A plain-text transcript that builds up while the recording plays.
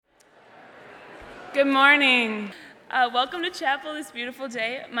Good morning. Welcome to chapel this beautiful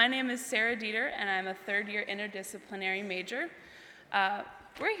day. My name is Sarah Dieter, and I'm a third-year interdisciplinary major.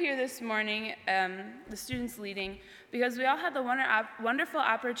 We're here this morning, the students leading, because we all had the wonderful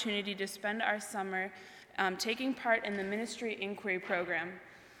opportunity to spend our summer taking part in the Ministry Inquiry Program.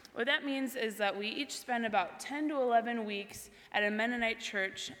 What that means is that we each spend about 10 to 11 weeks at a Mennonite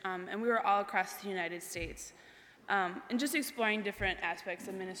church, and we were all across the United States, and just exploring different aspects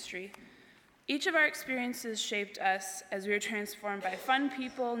of ministry. Each of our experiences shaped us as we were transformed by fun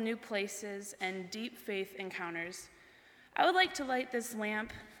people, new places, and deep faith encounters. I would like to light this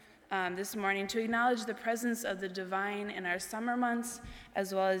lamp this morning to acknowledge the presence of the divine in our summer months,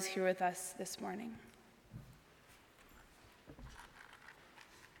 as well as here with us this morning.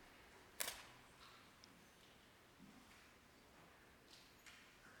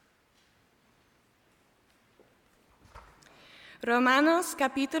 Romanos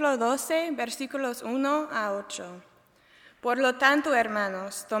capítulo 12, versículos 1 a 8. Por lo tanto,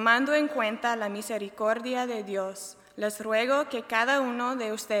 hermanos, tomando en cuenta la misericordia de Dios, les ruego que cada uno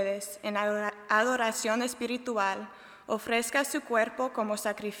de ustedes, en adoración espiritual, ofrezca su cuerpo como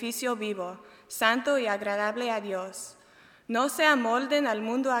sacrificio vivo, santo y agradable a Dios. No se amolden al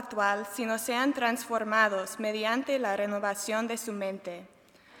mundo actual, sino sean transformados mediante la renovación de su mente.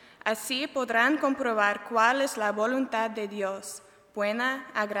 Así podrán comprobar cuál es la voluntad de Dios, buena,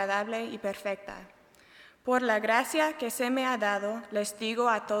 agradable y perfecta. Por la gracia que se me ha dado, les digo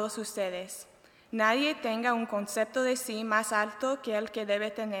a todos ustedes, nadie tenga un concepto de sí más alto que el que debe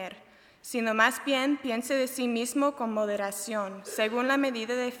tener, sino más bien piense de sí mismo con moderación, según la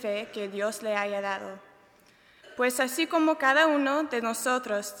medida de fe que Dios le haya dado. Pues así como cada uno de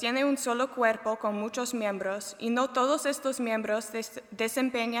nosotros tiene un solo cuerpo con muchos miembros, y no todos estos miembros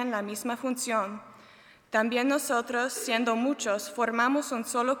desempeñan la misma función, también nosotros, siendo muchos, formamos un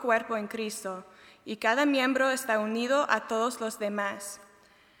solo cuerpo en Cristo, y cada miembro está unido a todos los demás.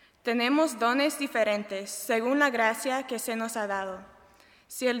 Tenemos dones diferentes, según la gracia que se nos ha dado.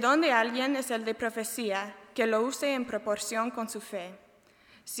 Si el don de alguien es el de profecía, que lo use en proporción con su fe.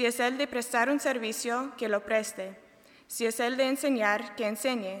 Si es el de prestar un servicio, que lo preste. Si es el de enseñar, que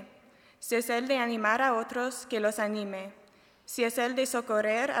enseñe. Si es el de animar a otros, que los anime. Si es el de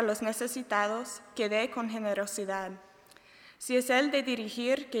socorrer a los necesitados, que dé con generosidad. Si es el de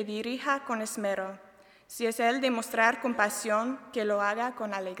dirigir, que dirija con esmero. Si es el de mostrar compasión, que lo haga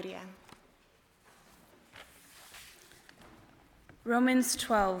con alegría. Romans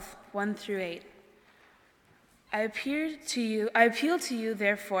 12, 1 through 8. I appeal to you,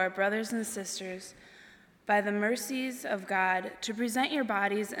 therefore, brothers and sisters, by the mercies of God, to present your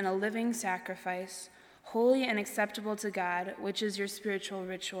bodies in a living sacrifice, holy and acceptable to God, which is your spiritual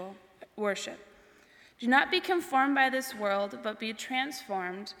ritual worship. Do not be conformed by this world, but be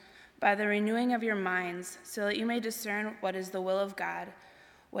transformed by the renewing of your minds, so that you may discern what is the will of God,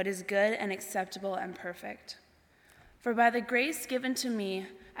 what is good and acceptable and perfect. For by the grace given to me,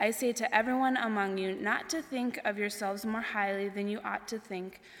 I say to everyone among you not to think of yourselves more highly than you ought to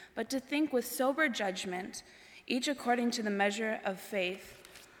think, but to think with sober judgment, each according to the measure of faith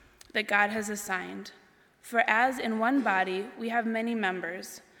that God has assigned. For as in one body we have many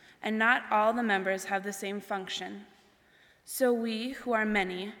members, and not all the members have the same function, so we, who are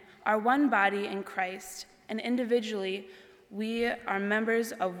many, are one body in Christ, and individually we are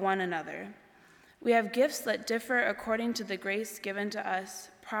members of one another. We have gifts that differ according to the grace given to us,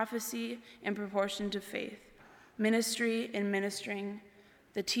 prophecy in proportion to faith, ministry in ministering,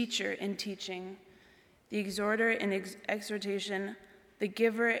 the teacher in teaching, the exhorter in exhortation, the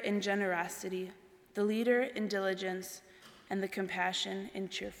giver in generosity, the leader in diligence, and the compassion in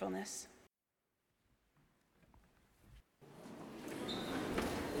cheerfulness.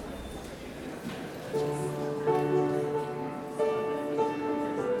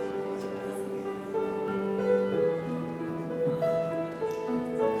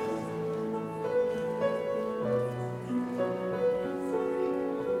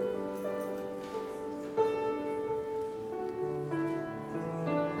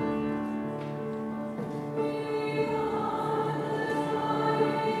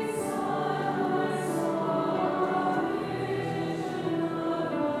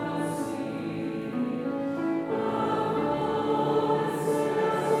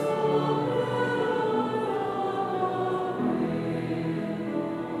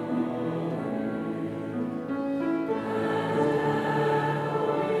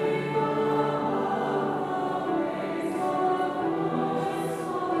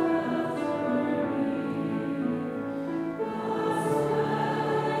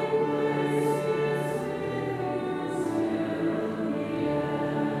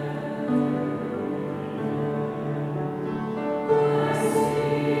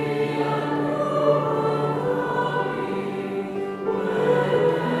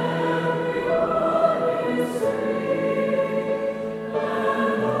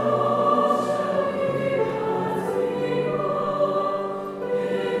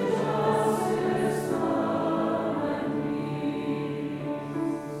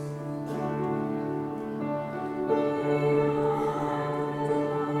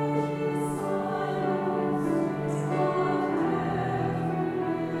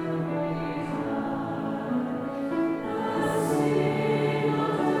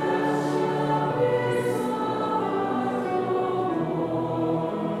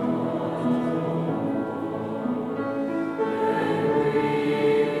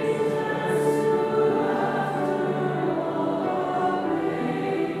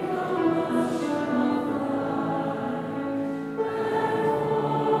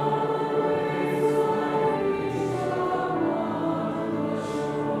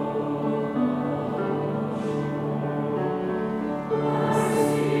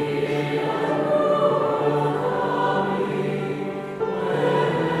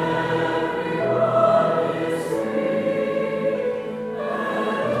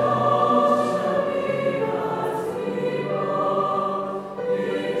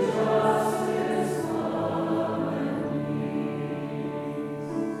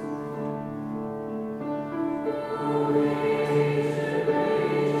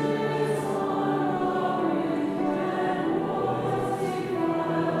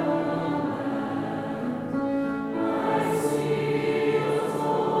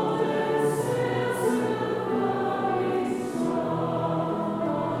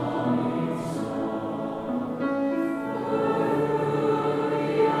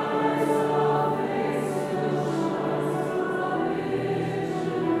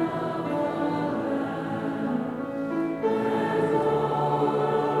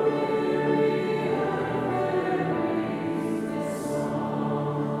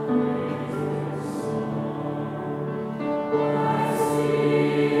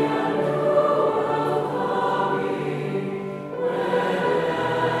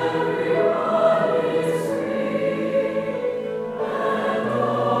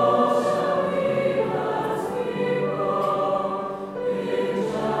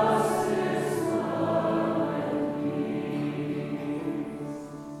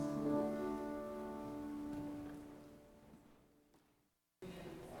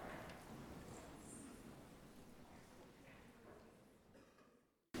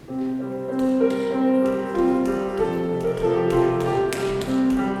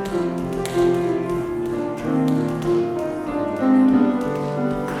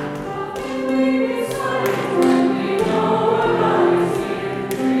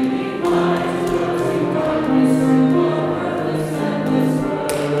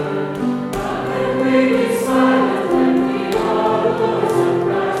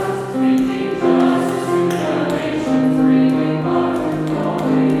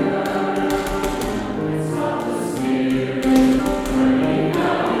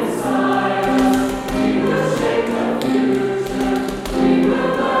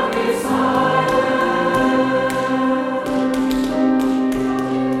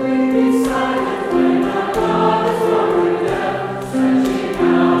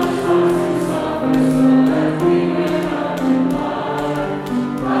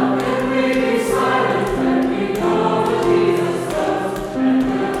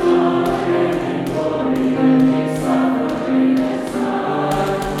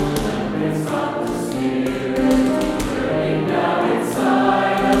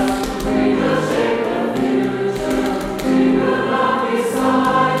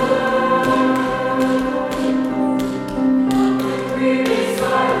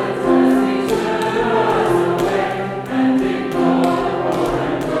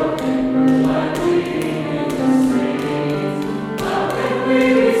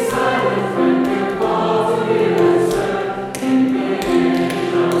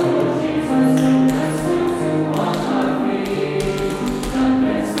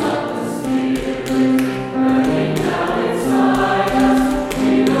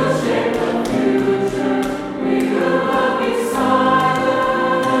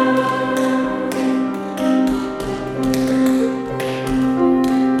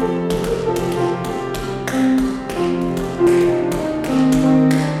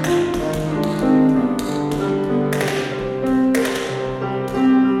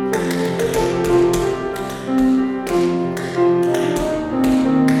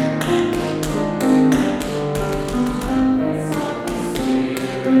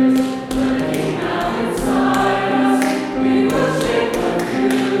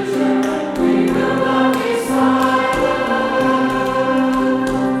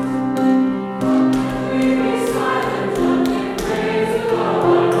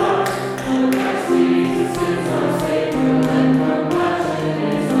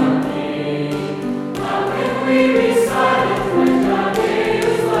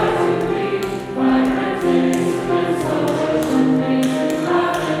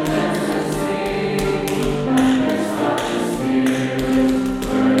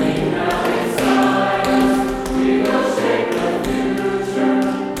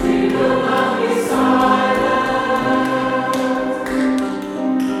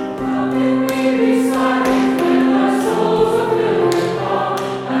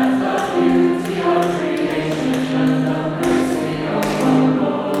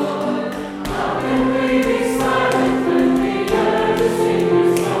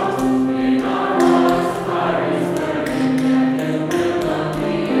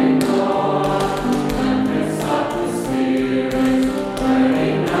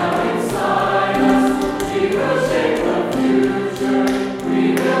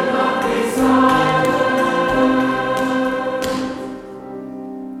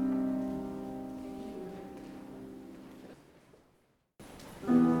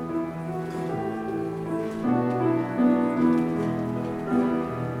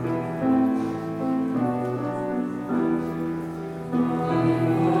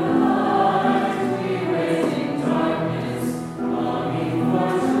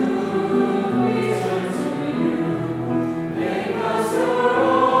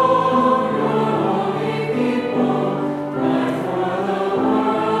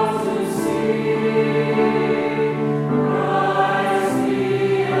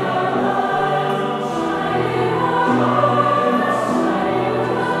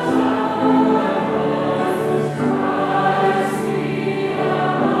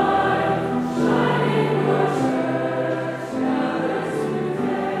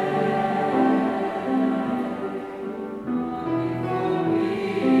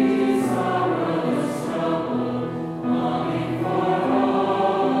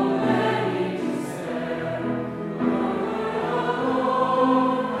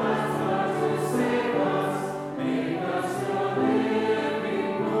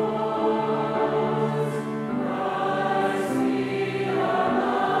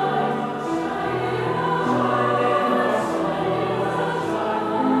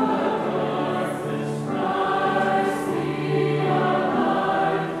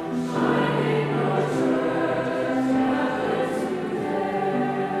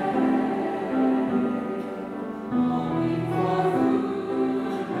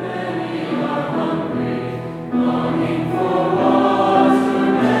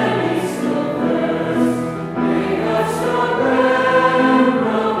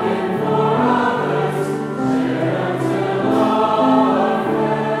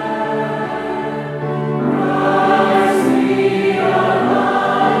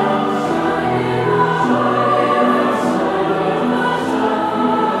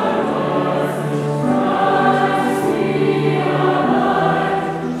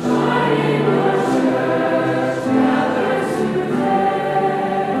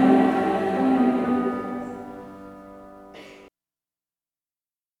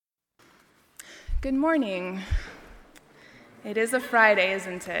 Good morning. It is a Friday,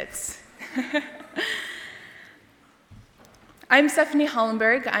 isn't it? I'm Stephanie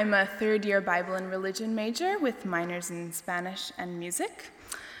Hollenberg. I'm a third-year Bible and religion major with minors in Spanish and music.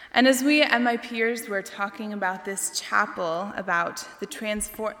 And as we MIPers were talking about this chapel, about the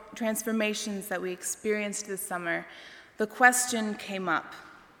transformations that we experienced this summer, the question came up: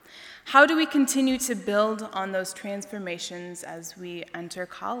 how do we continue to build on those transformations as we enter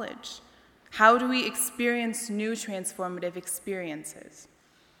college? How do we experience new transformative experiences?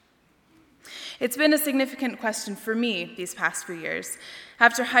 It's been a significant question for me these past few years.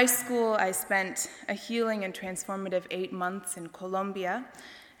 After high school, I spent a healing and transformative 8 months in Colombia,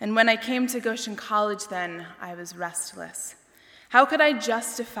 and when I came to Goshen College then, I was restless. How could I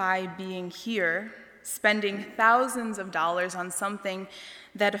justify being here, spending thousands of dollars on something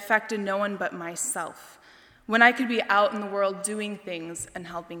that affected no one but myself, when I could be out in the world doing things and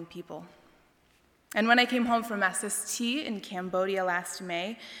helping people? And when I came home from SST in Cambodia last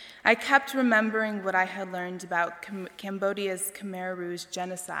May, I kept remembering what I had learned about Cambodia's Khmer Rouge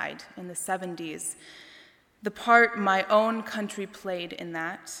genocide in the 70s, the part my own country played in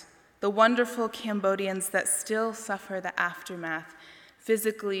that, the wonderful Cambodians that still suffer the aftermath,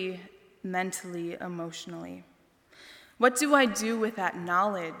 physically, mentally, emotionally. What do I do with that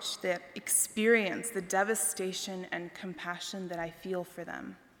knowledge, that experience, the devastation and compassion that I feel for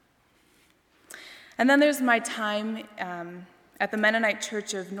them? And then there's my time at the Mennonite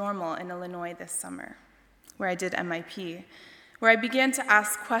Church of Normal in Illinois this summer, where I did MIP, where I began to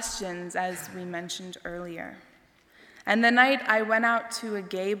ask questions, as we mentioned earlier. And the night I went out to a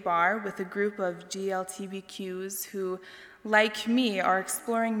gay bar with a group of GLTBQs who, like me, are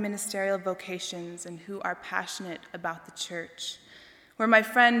exploring ministerial vocations and who are passionate about the church, where my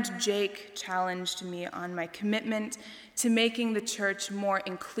friend Jake challenged me on my commitment to making the church more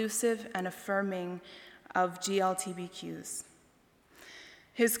inclusive and affirming of GLTBQs.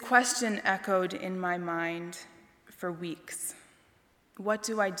 His question echoed in my mind for weeks. What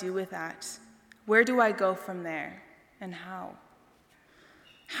do I do with that? Where do I go from there? And how?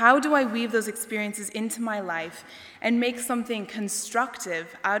 How do I weave those experiences into my life and make something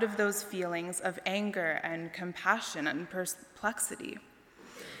constructive out of those feelings of anger and compassion and perplexity?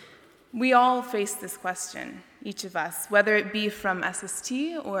 We all face this question, each of us, whether it be from SST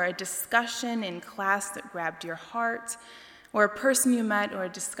or a discussion in class that grabbed your heart, or a person you met, or a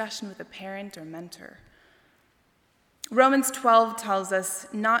discussion with a parent or mentor. Romans 12 tells us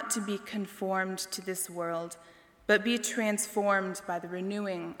not to be conformed to this world, but be transformed by the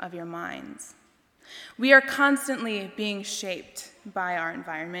renewing of your minds. We are constantly being shaped by our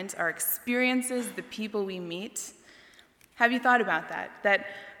environment, our experiences, the people we meet. Have you thought about that? That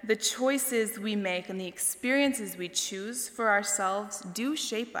the choices we make and the experiences we choose for ourselves do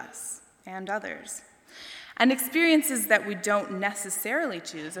shape us and others. And experiences that we don't necessarily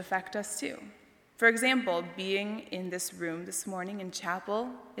choose affect us too. For example, being in this room this morning in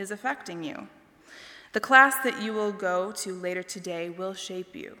chapel is affecting you. The class that you will go to later today will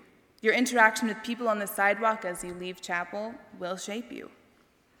shape you. Your interaction with people on the sidewalk as you leave chapel will shape you.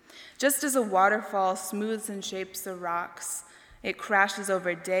 Just as a waterfall smooths and shapes the rocks, it crashes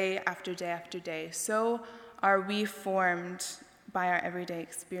over day after day after day, so are we formed by our everyday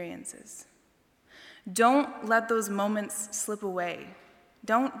experiences. Don't let those moments slip away.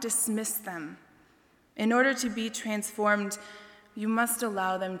 Don't dismiss them. In order to be transformed, you must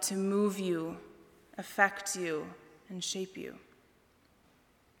allow them to move you, affect you, and shape you.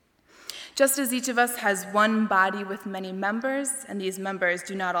 Just as each of us has one body with many members, and these members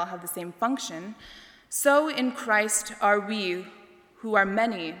do not all have the same function, so in Christ are we, who are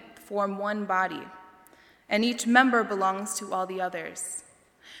many, form one body, and each member belongs to all the others.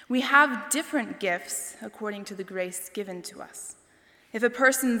 We have different gifts according to the grace given to us. If a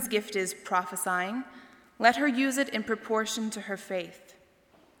person's gift is prophesying, let her use it in proportion to her faith.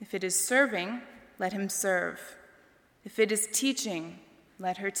 If it is serving, let him serve. If it is teaching,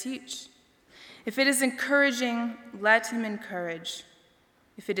 let her teach. If it is encouraging, let him encourage.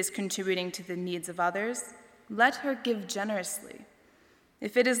 If it is contributing to the needs of others, let her give generously.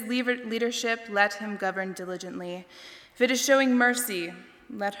 If it is leadership, let him govern diligently. If it is showing mercy,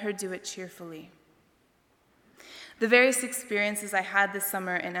 let her do it cheerfully. The various experiences I had this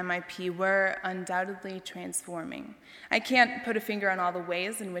summer in MIP were undoubtedly transforming. I can't put a finger on all the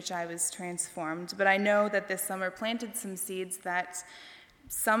ways in which I was transformed, but I know that this summer planted some seeds that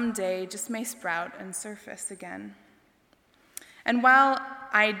someday just may sprout and surface again. And while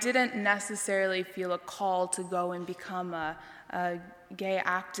I didn't necessarily feel a call to go and become a gay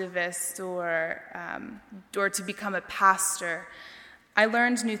activist or to become a pastor, I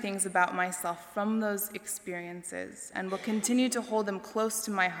learned new things about myself from those experiences and will continue to hold them close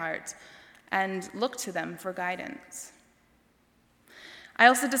to my heart and look to them for guidance. I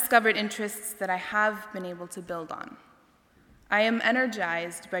also discovered interests that I have been able to build on. I am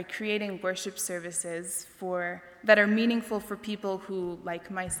energized by creating worship services that are meaningful for people who,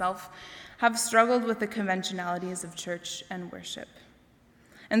 like myself, have struggled with the conventionalities of church and worship.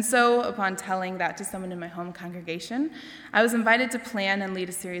 And so, upon telling that to someone in my home congregation, I was invited to plan and lead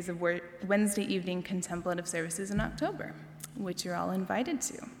a series of Wednesday evening contemplative services in October, which you're all invited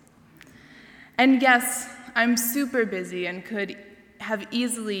to. And yes, I'm super busy and could have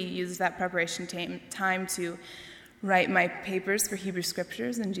easily used that preparation time to write my papers for Hebrew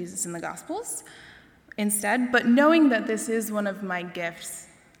Scriptures and Jesus in the Gospels instead, but knowing that this is one of my gifts,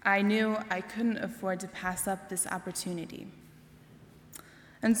 I knew I couldn't afford to pass up this opportunity.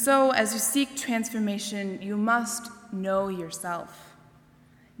 And so, as you seek transformation, you must know yourself.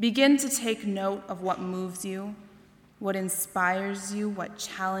 Begin to take note of what moves you, what inspires you, what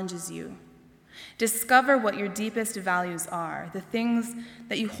challenges you. Discover what your deepest values are, the things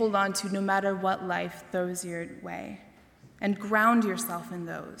that you hold on to no matter what life throws your way, and ground yourself in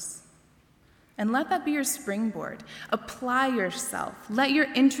those. And let that be your springboard. Apply yourself. Let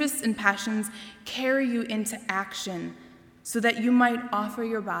your interests and passions carry you into action so that you might offer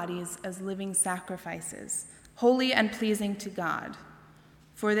your bodies as living sacrifices, holy and pleasing to God,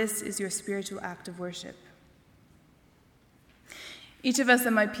 for this is your spiritual act of worship. Each of us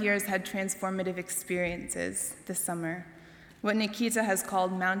MIPers had transformative experiences this summer, what Nikita has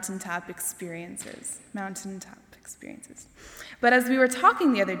called mountaintop experiences. But as we were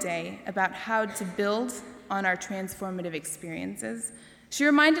talking the other day about how to build on our transformative experiences, she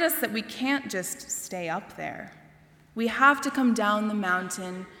reminded us that we can't just stay up there. We have to come down the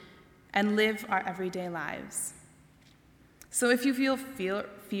mountain and live our everyday lives. So if you feel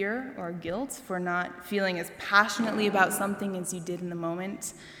fear or guilt for not feeling as passionately about something as you did in the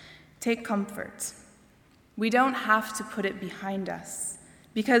moment, take comfort. We don't have to put it behind us,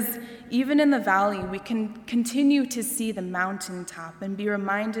 because even in the valley, we can continue to see the mountaintop and be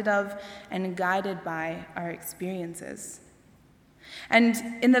reminded of and guided by our experiences. And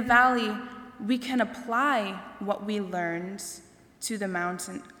in the valley, we can apply what we learned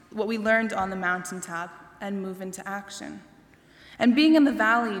on the mountaintop and move into action. And being in the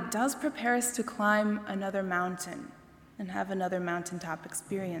valley does prepare us to climb another mountain and have another mountaintop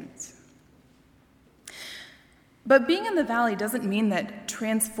experience. But being in the valley doesn't mean that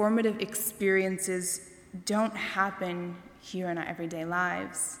transformative experiences don't happen here in our everyday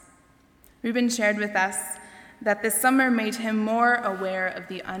lives. Reuben shared with us that this summer made him more aware of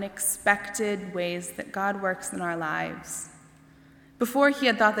the unexpected ways that God works in our lives. Before, he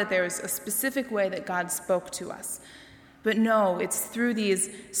had thought that there was a specific way that God spoke to us. But no, it's through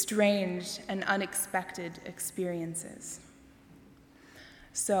these strange and unexpected experiences.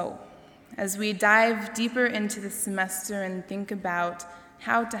 So, as we dive deeper into the semester and think about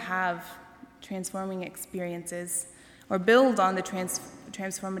how to have transforming experiences or build on the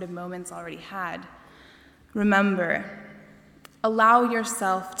transformative moments already had, remember, allow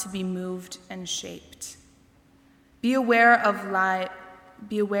yourself to be moved and shaped. Be aware of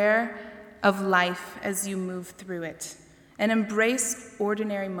life as you move through it, and embrace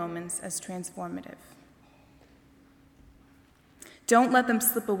ordinary moments as transformative. Don't let them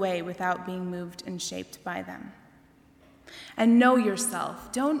slip away without being moved and shaped by them. And know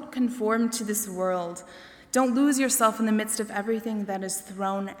yourself. Don't conform to this world. Don't lose yourself in the midst of everything that is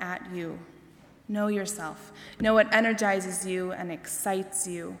thrown at you. Know yourself. Know what energizes you and excites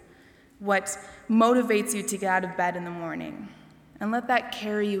you, what motivates you to get out of bed in the morning, and let that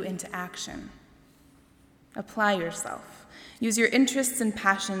carry you into action. Apply yourself. Use your interests and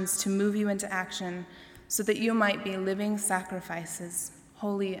passions to move you into action so that you might be living sacrifices,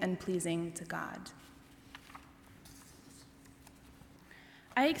 holy and pleasing to God.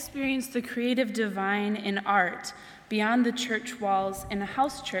 I experienced the creative divine in art beyond the church walls in a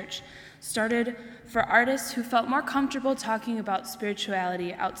house church started for artists who felt more comfortable talking about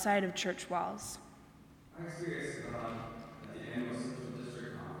spirituality outside of church walls. I experienced God at the annual Central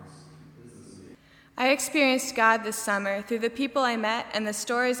District Conference. I experienced God this summer through the people I met and the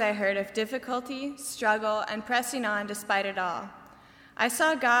stories I heard of difficulty, struggle, and pressing on despite it all. I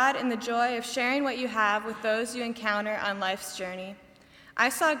saw God in the joy of sharing what you have with those you encounter on life's journey. I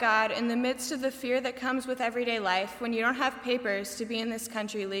saw God in the midst of the fear that comes with everyday life when you don't have papers to be in this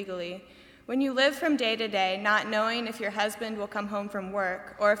country legally, when you live from day to day not knowing if your husband will come home from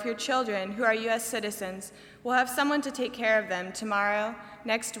work or if your children, who are U.S. citizens, will have someone to take care of them tomorrow,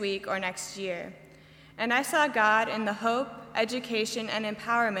 next week, or next year. And I saw God in the hope, education, and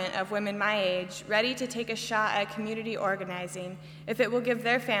empowerment of women my age, ready to take a shot at community organizing if it will give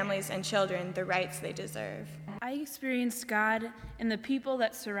their families and children the rights they deserve. I experienced God in the people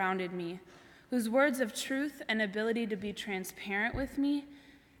that surrounded me, whose words of truth and ability to be transparent with me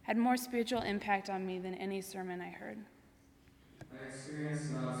had more spiritual impact on me than any sermon I heard. I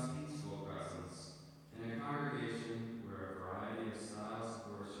experienced God's peaceful presence in a congregation where a variety of styles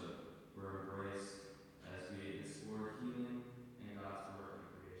of worship were embraced as we explored healing and God's work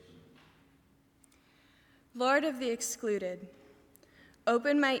in creation. Lord of the excluded,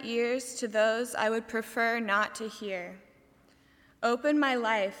 open my ears to those I would prefer not to hear. Open my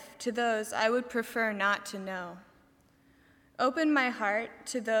life to those I would prefer not to know. Open my heart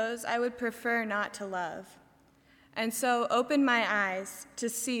to those I would prefer not to love. And so open my eyes to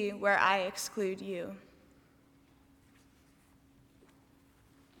see where I exclude you.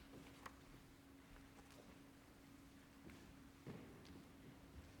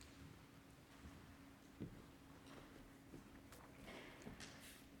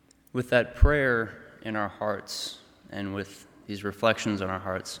 With that prayer in our hearts and with these reflections on our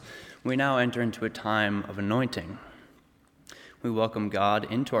hearts, we now enter into a time of anointing. We welcome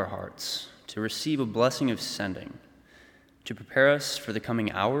God into our hearts to receive a blessing of sending, to prepare us for the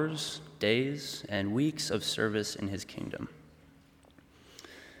coming hours, days, and weeks of service in his kingdom.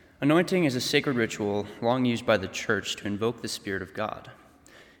 Anointing is a sacred ritual long used by the church to invoke the Spirit of God.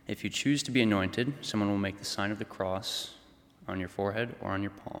 If you choose to be anointed, someone will make the sign of the cross on your forehead or on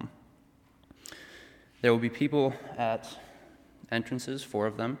your palm. There will be people at entrances, 4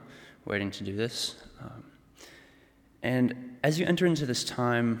 of them, waiting to do this. And as you enter into this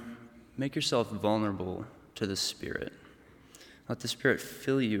time, make yourself vulnerable to the Spirit. Let the Spirit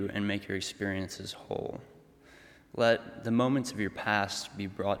fill you and make your experiences whole. Let the moments of your past be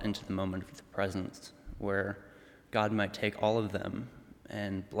brought into the moment of the present, where God might take all of them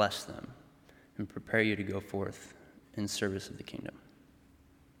and bless them and prepare you to go forth in service of the kingdom.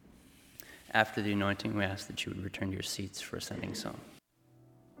 After the anointing, we ask that you would return to your seats for a sending song.